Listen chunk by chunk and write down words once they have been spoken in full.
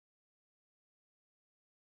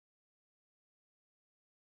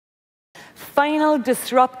Final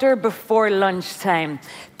disruptor before lunchtime.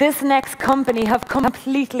 This next company have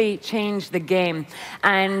completely changed the game.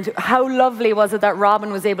 And how lovely was it that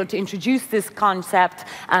Robin was able to introduce this concept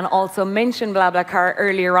and also mention BlaBlaCar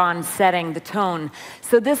earlier on, setting the tone.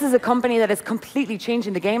 So this is a company that is completely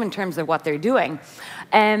changing the game in terms of what they're doing.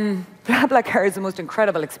 BlaBlaCar is the most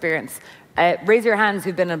incredible experience. Raise your hands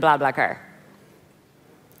who've been in BlaBlaCar.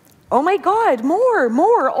 Oh my God,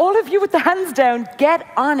 more. All of you with the hands down, get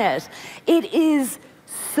on it. It is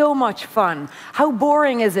so much fun. How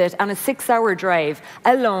boring is it on a 6-hour drive,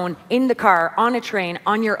 alone, in the car, on a train,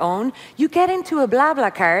 on your own? You get into a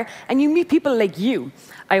BlaBlaCar and you meet people like you.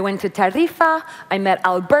 I went to Tarifa, I met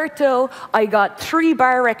Alberto, I got 3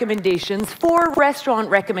 bar recommendations, 4 restaurant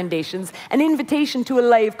recommendations, an invitation to a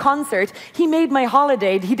live concert. He made my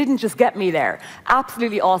holiday, he didn't just get me there.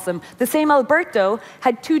 Absolutely awesome. The same Alberto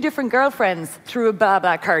had 2 different girlfriends through a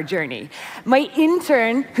BlaBlaCar journey. My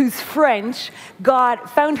intern, who's French,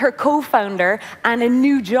 found her co-founder and a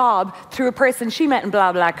new job through a person she met in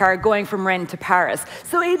BlaBlaCar going from Rennes to Paris.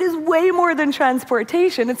 So it is way more than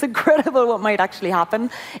transportation. It's incredible what might actually happen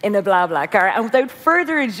in a BlaBlaCar. And without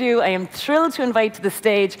further ado, I am thrilled to invite to the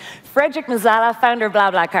stage Frédéric Mazzella, founder of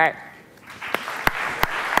BlaBlaCar.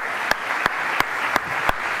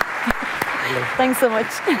 Thanks so much.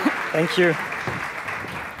 Thank you.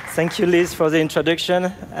 Thank you, Liz, for the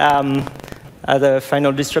introduction. As a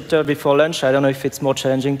final disruptor before lunch, I don't know if it's more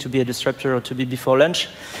challenging to be a disruptor or to be before lunch.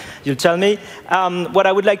 You'll tell me. What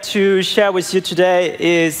I would like to share with you today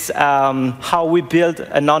is how we build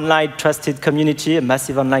an online trusted community, a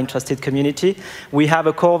massive online trusted community. We have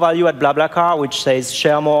a core value at BlaBlaCar which says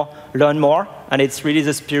share more, learn more, and it's really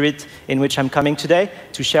the spirit in which I'm coming today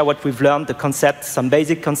to share what we've learned, the concepts, some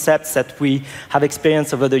basic concepts that we have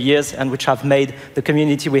experienced over the years and which have made the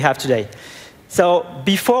community we have today. So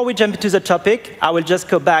before we jump into the topic, I will just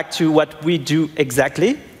go back to what we do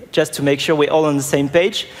exactly, just to make sure we're all on the same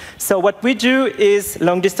page. So what we do is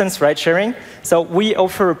long-distance ride-sharing. So we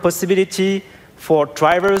offer a possibility for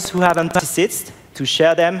drivers who have empty seats to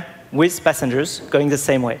share them with passengers going the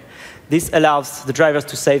same way. This allows the drivers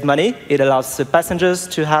to save money. It allows the passengers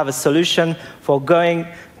to have a solution for going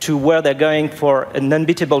to where they're going for an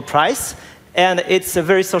unbeatable price. And it's a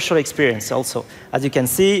very social experience also. As you can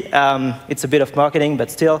see, it's a bit of marketing,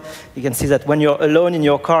 but still, you can see that when you're alone in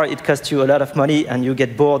your car, it costs you a lot of money and you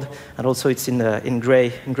get bored. And also it's in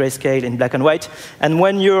grayscale, in black and white. And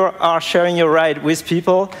when you are sharing your ride with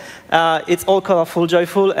people, it's all colorful,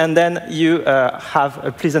 joyful, and then you have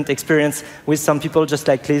a pleasant experience with some people, just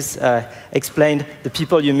like Liz explained, the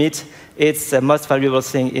people you meet. It's the most valuable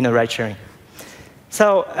thing in a ride sharing.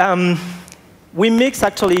 So we mix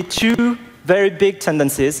actually 2 very big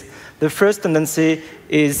tendencies. The first tendency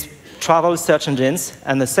is travel search engines,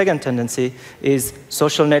 and the second tendency is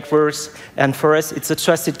social networks. And for us, it's a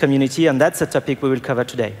trusted community, and that's a topic we will cover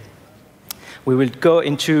today. We will go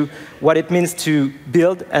into what it means to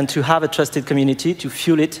build and to have a trusted community, to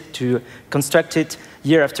fuel it, to construct it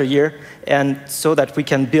year after year, and so that we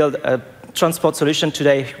can build a transport solution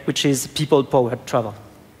today, which is people-powered travel.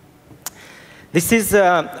 This is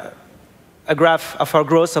a graph of our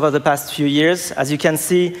growth over the past few years. As you can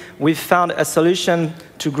see, we've found a solution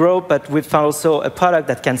to grow, but we've found also a product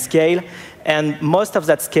that can scale. And most of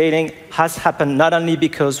that scaling has happened not only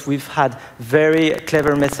because we've had very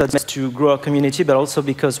clever methods to grow our community, but also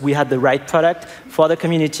because we had the right product for the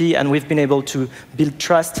community, and we've been able to build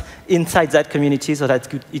trust inside that community so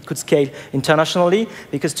that it could scale internationally.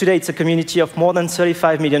 Because today it's a community of more than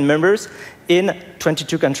 35 million members in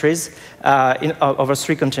 22 countries over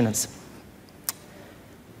 3 continents.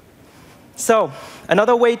 So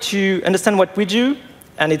another way to understand what we do,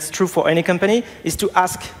 and it's true for any company, is to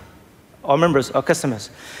ask our members, our customers.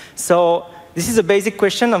 So this is a basic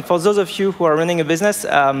question, and for those of you who are running a business,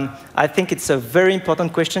 I think it's a very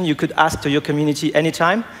important question you could ask to your community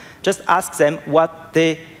anytime. Just ask them what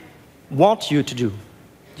they want you to do.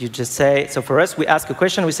 You just say, so for us, we ask a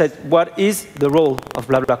question, we said, what is the role of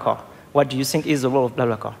BlaBlaCar? What do you think is the role of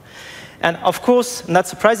BlaBlaCar? And of course, not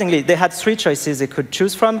surprisingly, they had 3 choices they could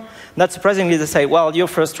choose from. Not surprisingly, they say, well, your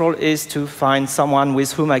first role is to find someone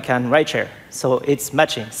with whom I can ride share. So it's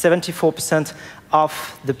matching. 74%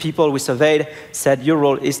 of the people we surveyed said your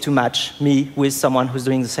role is to match me with someone who's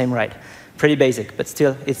doing the same ride. Pretty basic, but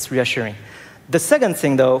still, it's reassuring. The second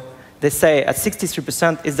thing, though, they say at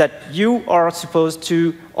 63%, is that you are supposed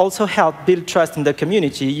to also help build trust in the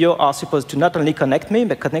community. You are supposed to not only connect me,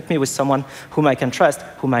 but connect me with someone whom I can trust,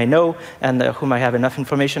 whom I know, and whom I have enough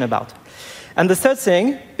information about. And the third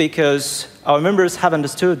thing, because our members have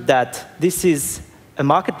understood that this is a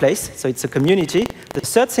marketplace, so it's a community. The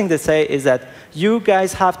third thing they say is that you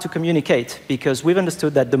guys have to communicate, because we've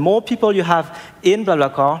understood that the more people you have in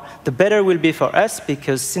BlaBlaCar, the better it will be for us,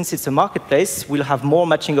 because since it's a marketplace, we'll have more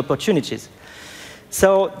matching opportunities.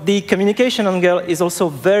 So the communication angle is also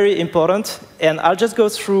very important, and I'll just go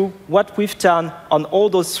through what we've done on all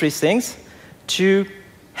those three things to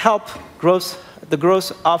help the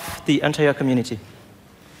growth of the entire community.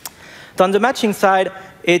 So on the matching side,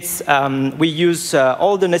 we use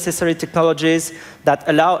all the necessary technologies that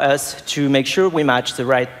allow us to make sure we match the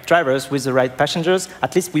right drivers with the right passengers.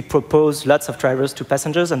 At least we propose lots of drivers to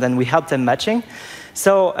passengers, and then we help them matching.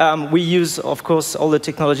 So we use, of course, all the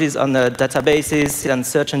technologies on the databases and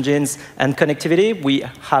search engines and connectivity. We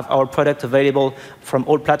have our product available from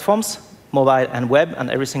all platforms, mobile and web, and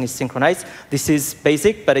everything is synchronized. This is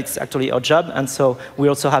basic, but it's actually our job, and so we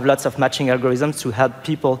also have lots of matching algorithms to help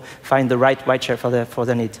people find the right rideshare for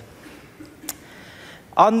their need.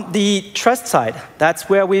 On the trust side, that's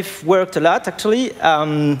where we've worked a lot, actually.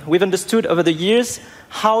 We've understood over the years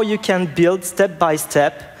how you can build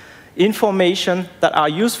step-by-step information that are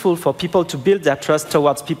useful for people to build their trust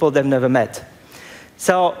towards people they've never met.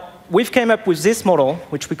 So we've came up with this model,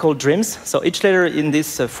 which we call dreams. So each letter in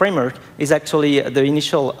this framework is actually the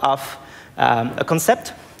initial of a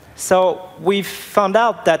concept. So we've found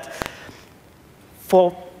out that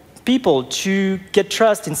for people to get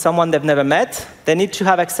trust in someone they've never met, they need to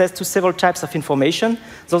have access to several types of information.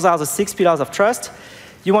 Those are the 6 pillars of trust.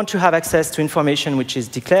 You want to have access to information which is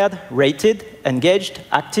declared, rated, engaged,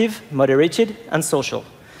 active, moderated, and social.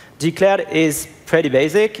 Declared is pretty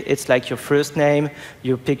basic. It's like your first name,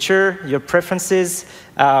 your picture, your preferences,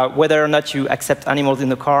 whether or not you accept animals in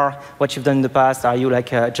the car, what you've done in the past. Are you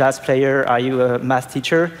like a jazz player? Are you a math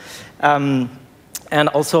teacher? And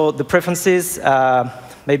also the preferences,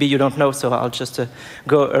 maybe you don't know, so I'll just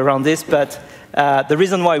go around this. But the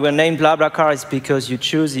reason why we're named BlaBlaCar is because you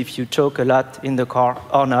choose if you talk a lot in the car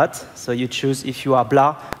or not. So you choose if you are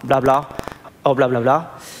blah, blah, blah, or blah, blah, blah.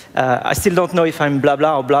 I still don't know if I'm blah,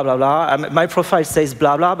 blah, or blah, blah, blah. My profile says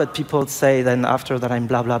blah, blah, but people say then after that I'm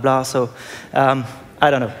blah, blah, blah. So I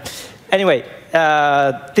don't know. Anyway,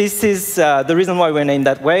 this is the reason why we're named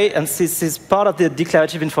that way. And this is part of the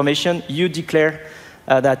declarative information. You declare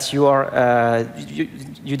that you are,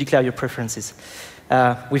 you declare your preferences.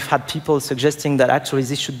 We've had people suggesting that actually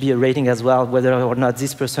this should be a rating as well, whether or not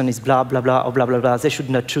this person is blah, blah, blah, or blah, blah, blah. They should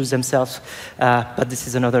not choose themselves, but this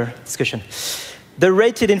is another discussion. The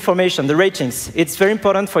rated information, the ratings, it's very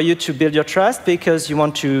important for you to build your trust because you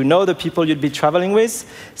want to know the people you'd be traveling with.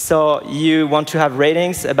 So you want to have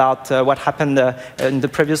ratings about what happened in the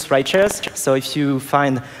previous rideshares. So if you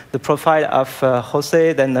find the profile of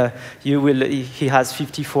Jose, then he has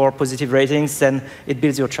 54 positive ratings, then it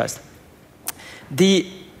builds your trust. The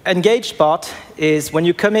engaged part is when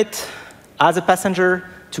you commit as a passenger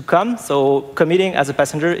to come. So committing as a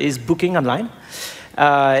passenger is booking online.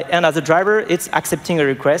 And as a driver, it's accepting a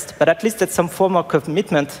request, but at least that's some form of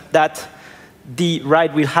commitment that the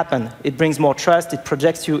ride will happen. It brings more trust, it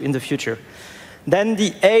projects you in the future. Then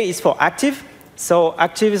the A is for active. So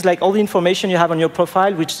active is like all the information you have on your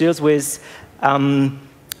profile, which deals with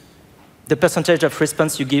the percentage of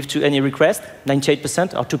response you give to any request,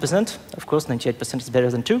 98% or 2%. Of course, 98% is better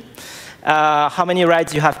than 2. How many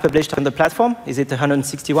rides you have published on the platform? Is it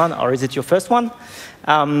 161 or is it your first one?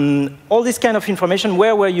 All this kind of information,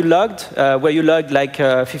 where were you logged? Were you logged like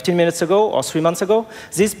 15 minutes ago or 3 months ago?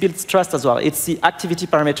 This builds trust as well. It's the activity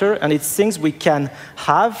parameter, and it's things we can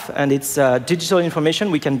have, and it's digital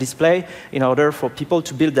information we can display in order for people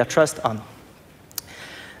to build their trust on.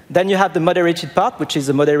 Then you have the moderated part, which is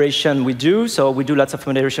the moderation we do. So we do lots of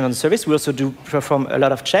moderation on the service. We also do perform a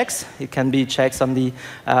lot of checks. It can be checks on the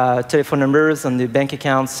telephone numbers, on the bank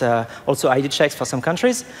accounts, also ID checks for some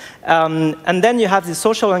countries. And then you have the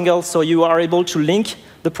social angle, so you are able to link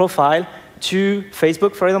the profile to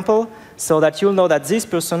Facebook, for example, so that you'll know that this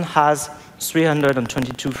person has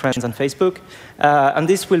 322 friends on Facebook. And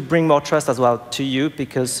this will bring more trust as well to you,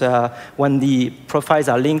 because when the profiles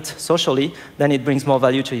are linked socially, then it brings more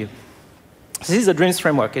value to you. This is the Dreams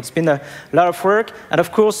framework. It's been a lot of work. And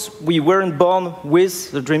of course, we weren't born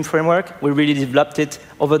with the Dream framework. We really developed it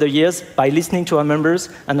over the years by listening to our members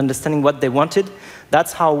and understanding what they wanted.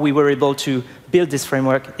 That's how we were able to build this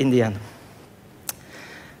framework in the end.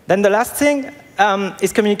 Then the last thing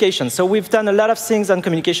is communication. So we've done a lot of things on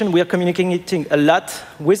communication. We are communicating a lot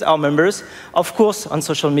with our members. Of course, on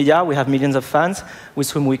social media, we have millions of fans with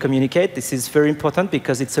whom we communicate. This is very important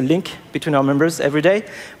because it's a link between our members every day.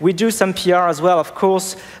 We do some PR as well, of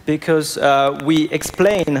course, because we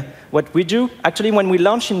explain what we do. Actually, when we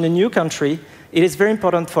launch in a new country, it is very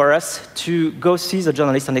important for us to go see the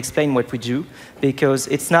journalist and explain what we do, because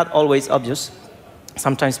it's not always obvious.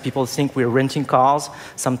 Sometimes people think we're renting cars.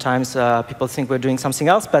 Sometimes people think we're doing something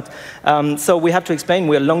else. But so we have to explain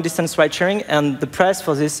we're long-distance ride-sharing, and the press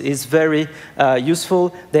for this is very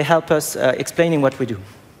useful. They help us explaining what we do.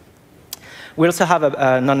 We also have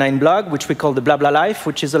an online blog, which we call the Blah Blah Life,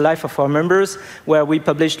 which is a life of our members, where we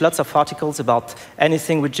publish lots of articles about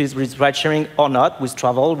anything which is with ride-sharing or not, with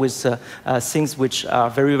travel, with things which are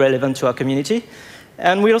very relevant to our community.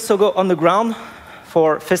 And we also go on the ground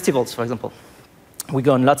for festivals, for example. We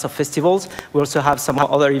go on lots of festivals. We also have some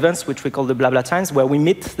other events, which we call the Blah Blah Times, where we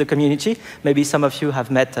meet the community. Maybe some of you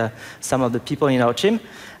have met some of the people in our team.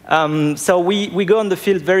 So we go on the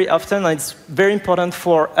field very often, and it's very important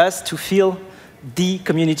for us to feel the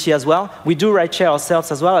community as well. We do ride share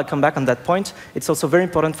ourselves as well. I'll come back on that point. It's also very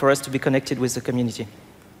important for us to be connected with the community.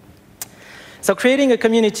 So creating a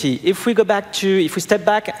community, if we step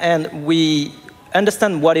back and we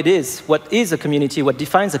understand what it is a community, what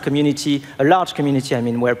defines a community, a large community, I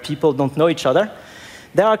mean, where people don't know each other,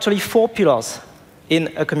 there are actually 4 pillars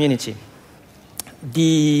in a community.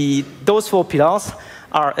 Those 4 pillars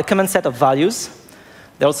are a common set of values.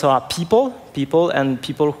 There also are people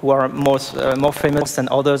who are more famous than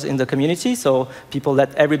others in the community, so people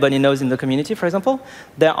that everybody knows in the community, for example.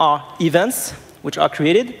 There are events, which are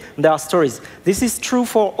created, and there are stories. This is true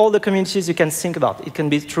for all the communities you can think about. It can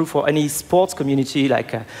be true for any sports community,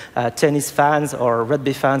 like tennis fans or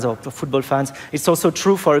rugby fans or football fans. It's also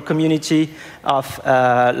true for a community of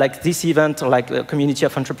like this event, or like a community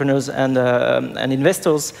of entrepreneurs and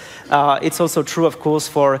investors. It's also true, of course,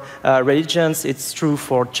 for religions. It's true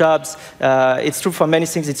for jobs. It's true for many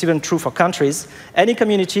things. It's even true for countries. Any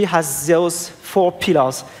community has those 4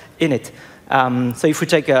 pillars in it. So if we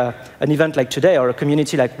take an event like today, or a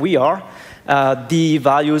community like we are, the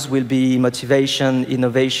values will be motivation,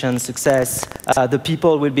 innovation, success. The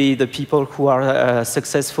people will be the people who are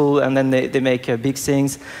successful, and then they make big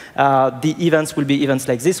things. The events will be events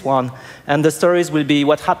like this one. And the stories will be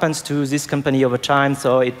what happens to this company over time.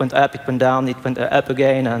 So it went up, it went down, it went up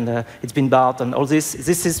again, and it's been bought, and all this.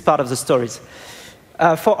 This is part of the stories.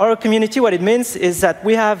 For our community, what it means is that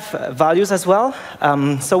we have values as well.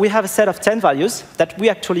 So we have a set of 10 values that we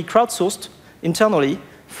actually crowdsourced internally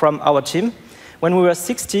from our team. When we were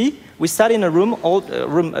 60, we sat in a room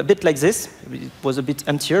a bit like this. It was a bit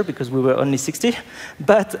emptier because we were only 60.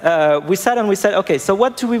 But we sat and we said, OK, so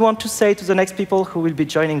what do we want to say to the next people who will be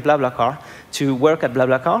joining BlaBlaCar to work at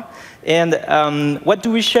BlaBlaCar? And what do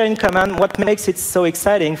we share in common? What makes it so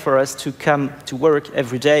exciting for us to come to work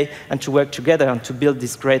every day and to work together and to build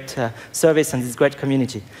this great service and this great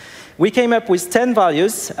community? We came up with 10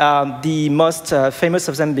 values, the most famous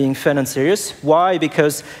of them being fun and serious. Why?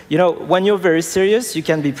 Because when you're very serious, you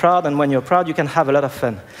can be proud, and when you're proud, you can have a lot of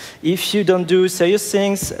fun. If you don't do serious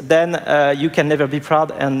things, then you can never be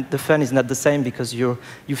proud, and the fun is not the same, because you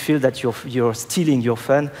feel that you're stealing your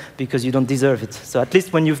fun because you don't deserve it. So at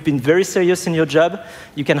least when you've been very serious in your job,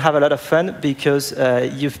 you can have a lot of fun because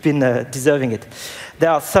you've been deserving it. There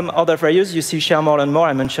are some other values. You see share more and more,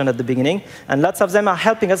 I mentioned at the beginning. And lots of them are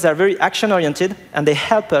helping us. They're very action-oriented, and they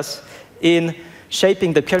help us in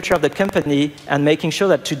shaping the culture of the company and making sure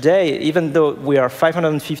that today, even though we are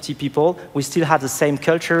 550 people, we still have the same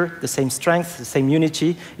culture, the same strength, the same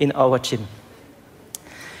unity in our team.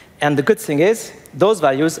 And the good thing is, those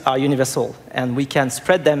values are universal, and we can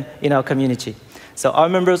spread them in our community. So our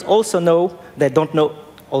members also know, they don't know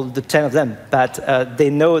all the 10 of them, but they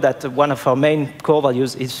know that one of our main core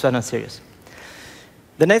values is fun and serious.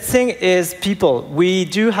 The next thing is people. We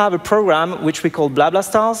do have a program which we call BlaBla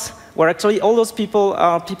Stars, where actually all those people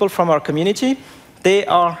are people from our community. They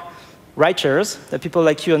are writers, they're people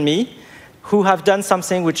like you and me, who have done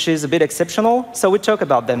something which is a bit exceptional, so we talk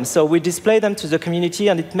about them. So we display them to the community,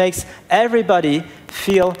 and it makes everybody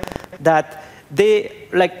feel that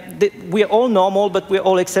we're all normal, but we're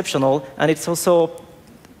all exceptional, and it's also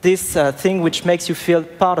this thing which makes you feel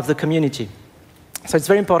part of the community. So it's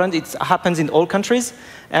very important. It happens in all countries,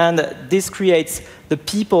 and this creates the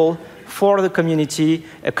people for the community,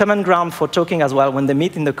 a common ground for talking as well. When they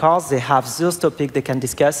meet in the cars, they have those topics they can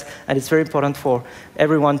discuss, and it's very important for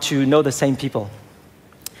everyone to know the same people.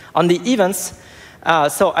 On the events,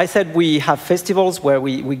 so I said we have festivals where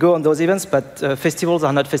we go on those events, but festivals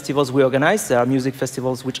are not festivals we organize. There are music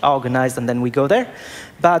festivals which are organized, and then we go there.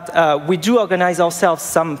 But we do organize ourselves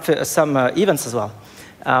some events as well.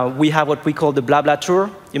 We have what we call the blah blah tour.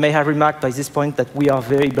 You may have remarked by this point that we are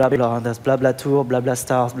very blah blah. There's blah blah tour, blah blah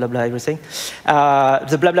stars, blah blah everything.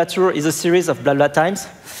 The blah blah tour is a series of blah blah times.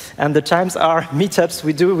 And the times are meetups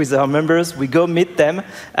we do with our members. We go meet them.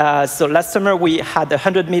 So last summer, we had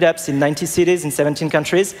 100 meetups in 90 cities in 17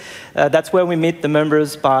 countries. That's where we meet the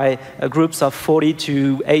members by groups of 40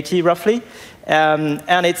 to 80, roughly.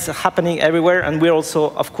 And it's happening everywhere. And we're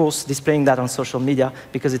also, of course, displaying that on social media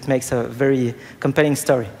because it makes a very compelling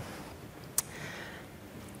story.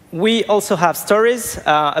 We also have stories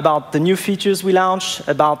about the new features we launch,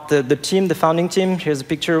 about the team, the founding team. Here's a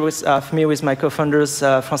picture of me with my co-founders,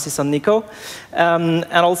 Francis and Nico. And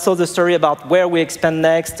also the story about where we expand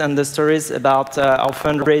next and the stories about our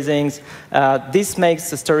fundraisings. This makes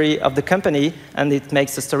the story of the company, and it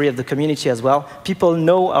makes the story of the community as well. People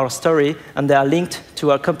know our story, and they are linked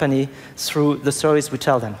to our company through the stories we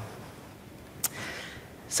tell them.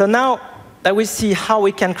 So now, that we see how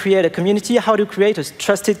we can create a community, how to create a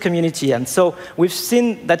trusted community. And so we've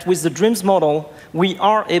seen that with the Dreams model, we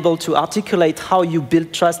are able to articulate how you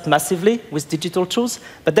build trust massively with digital tools.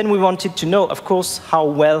 But then we wanted to know, of course, how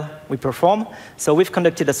well we perform. So we've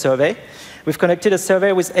conducted a survey. We've conducted a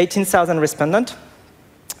survey with 18,000 respondents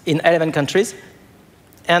in 11 countries.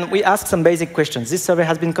 And we asked some basic questions. This survey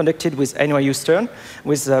has been conducted with NYU Stern,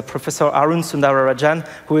 with Professor Arun Sundararajan,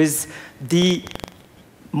 who is the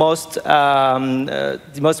most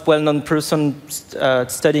well-known person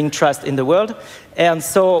studying trust in the world. And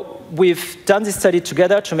so we've done this study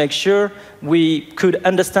together to make sure we could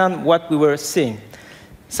understand what we were seeing.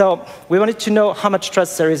 So we wanted to know how much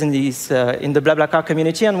trust there is in the BlaBlaCar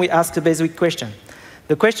community, and we asked a basic question.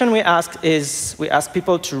 The question we asked is, we asked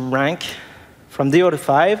people to rank from 0 to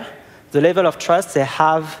 5 the level of trust they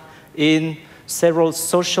have in several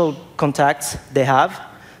social contacts they have.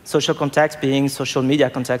 Social contacts being social media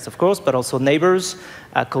contacts, of course, but also neighbors,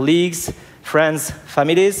 colleagues, friends,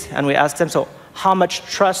 families. And we asked them, so how much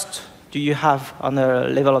trust do you have on a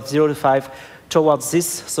level of 0 to 5 towards these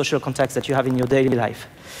social contacts that you have in your daily life?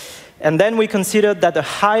 And then we considered that a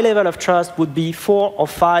high level of trust would be 4 or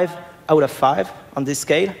 5 out of 5 on this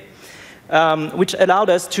scale, which allowed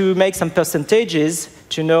us to make some percentages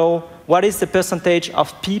to know what is the percentage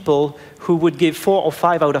of people who would give 4 or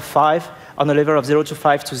 5 out of 5 on a level of 0 to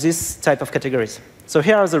 5 to this type of categories. So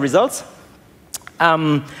here are the results.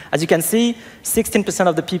 As you can see, 16%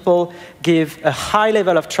 of the people give a high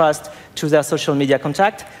level of trust to their social media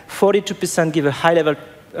contact, 42% give a high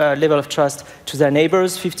level of trust to their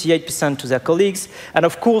neighbors, 58% to their colleagues, and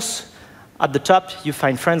of course, at the top, you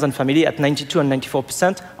find friends and family at 92 and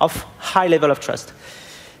 94% of high level of trust.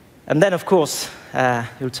 And then, of course,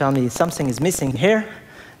 you'll tell me something is missing here.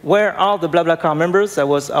 Where are the BlaBlaCar members? That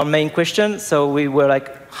was our main question. So we were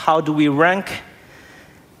like, how do we rank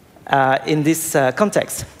in this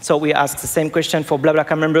context? So we asked the same question for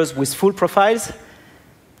BlaBlaCar members with full profiles.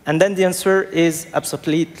 And then the answer is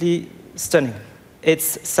absolutely stunning.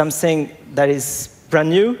 It's something that is brand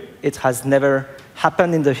new. It has never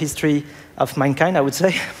happened in the history of mankind, I would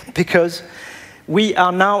say, because we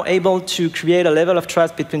are now able to create a level of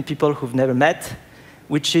trust between people who've never met,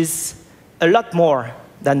 which is a lot more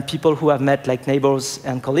than people who have met, like neighbors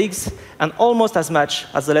and colleagues, and almost as much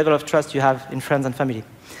as the level of trust you have in friends and family.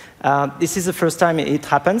 This is the first time it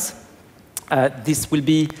happens. This will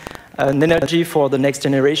be an energy for the next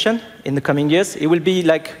generation in the coming years. It will be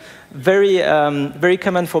like very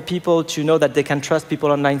common for people to know that they can trust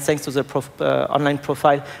people online thanks to the online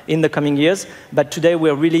profile in the coming years. But today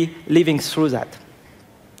we're really living through that.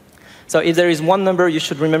 So if there is one number you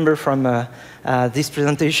should remember from this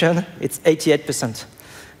presentation, it's 88%.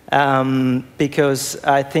 Because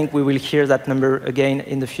I think we will hear that number again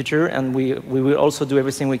in the future, and we will also do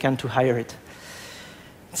everything we can to higher it.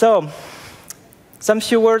 So, some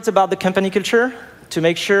few words about the company culture to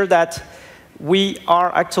make sure that we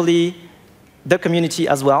are actually the community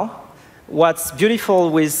as well. What's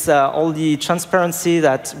beautiful with all the transparency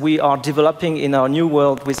that we are developing in our new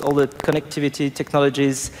world with all the connectivity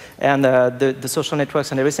technologies and the social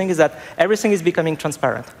networks and everything is that everything is becoming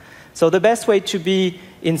transparent. So the best way to be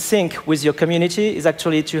in sync with your community is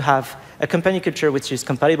actually to have a company culture which is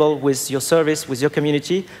compatible with your service, with your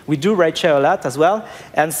community. We do ride-share a lot as well.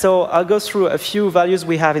 And so I'll go through a few values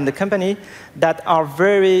we have in the company that are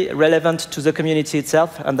very relevant to the community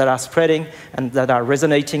itself and that are spreading and that are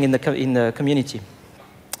resonating in the community.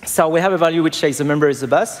 So we have a value which says the member is the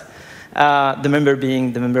boss, the member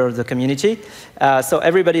being the member of the community. So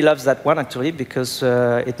everybody loves that one, actually, because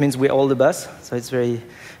it means we're all the boss. So it's very...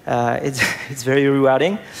 it's very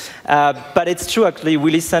rewarding. But it's true, actually. We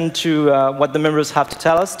listen to what the members have to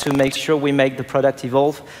tell us to make sure we make the product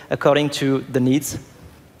evolve according to the needs.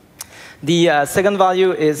 The second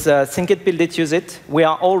value is think it, build it, use it. We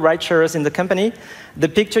are all ride-sharers in the company. The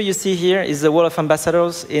picture you see here is the wall of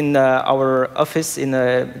ambassadors in our office in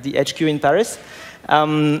the HQ in Paris.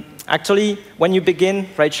 Actually, when you begin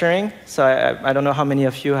ride-sharing, so I don't know how many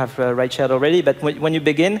of you have ride-shared already, but when you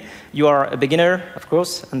begin, you are a beginner, of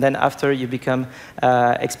course, and then after you become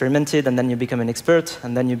experimented, and then you become an expert,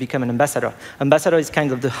 and then you become an ambassador. Ambassador is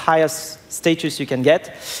kind of the highest status you can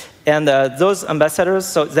get. And those ambassadors,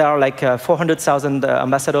 so there are like 400,000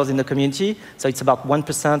 ambassadors in the community, so it's about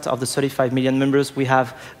 1% of the 35 million members we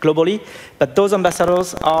have globally. But those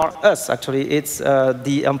ambassadors are us, actually. It's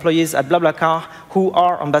the employees at BlaBlaCar who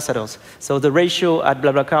are ambassadors. So the ratio at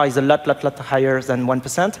BlaBlaCar is a lot higher than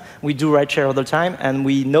 1%. We do rideshare all the time, and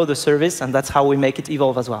we know the service, and that's how we make it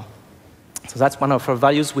evolve as well. So that's one of our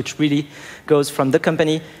values, which really goes from the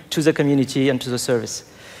company to the community and to the service.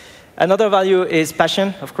 Another value is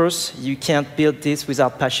passion, of course. You can't build this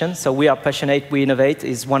without passion. So we are passionate, we innovate,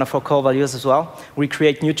 is one of our core values as well. We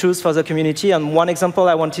create new tools for the community. And one example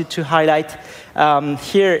I wanted to highlight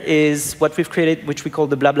here is what we've created, which we call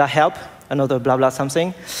the BlaBla Help, another BlaBla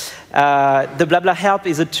something. The BlaBla Help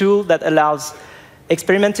is a tool that allows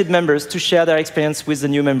experimented members to share their experience with the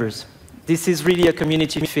new members. This is really a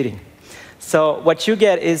community feeling. So what you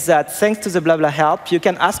get is that thanks to the BlaBla Help, you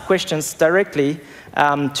can ask questions directly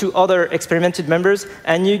to other experimented members,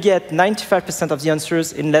 and you get 95% of the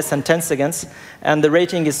answers in less than 10 seconds, and the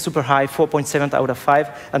rating is super high, 4.7 out of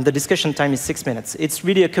 5, and the discussion time is 6 minutes. It's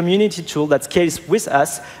really a community tool that scales with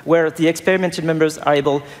us, where the experimented members are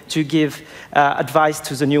able to give advice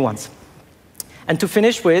to the new ones. And to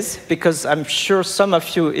finish with, because I'm sure some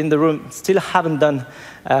of you in the room still haven't done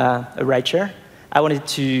a rideshare, I wanted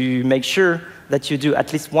to make sure that you do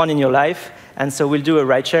at least one in your life, and so we'll do a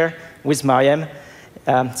rideshare with Mariam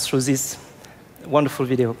through this wonderful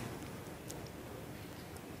video.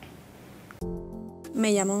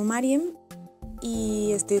 Me llamo Mariam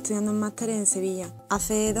y estoy estudiando un máster en Sevilla.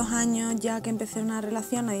 Hace 2 años ya que empecé una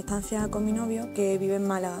relación a distancia con mi novio, que vive en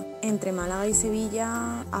Málaga. Entre Málaga y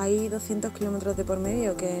Sevilla hay 200 kilómetros de por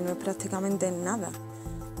medio, que no es prácticamente nada.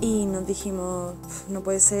 Y nos dijimos, no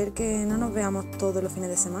puede ser que no nos veamos todos los fines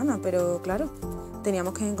de semana, pero claro,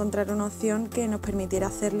 teníamos que encontrar una opción que nos permitiera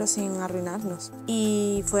hacerlo sin arruinarnos.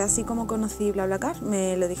 Y fue así como conocí BlaBlaCar.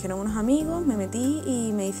 Me lo dijeron unos amigos, me metí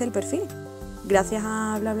y me hice el perfil. Gracias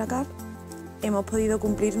a BlaBlaCar hemos podido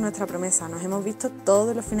cumplir nuestra promesa. Nos hemos visto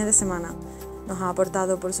todos los fines de semana. Nos ha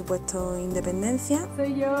aportado, por supuesto, independencia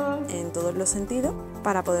en todos los sentidos,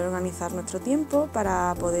 para poder organizar nuestro tiempo,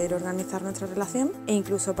 para poder organizar nuestra relación e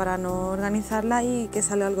incluso para no organizarla y que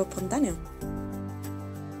salga algo espontáneo.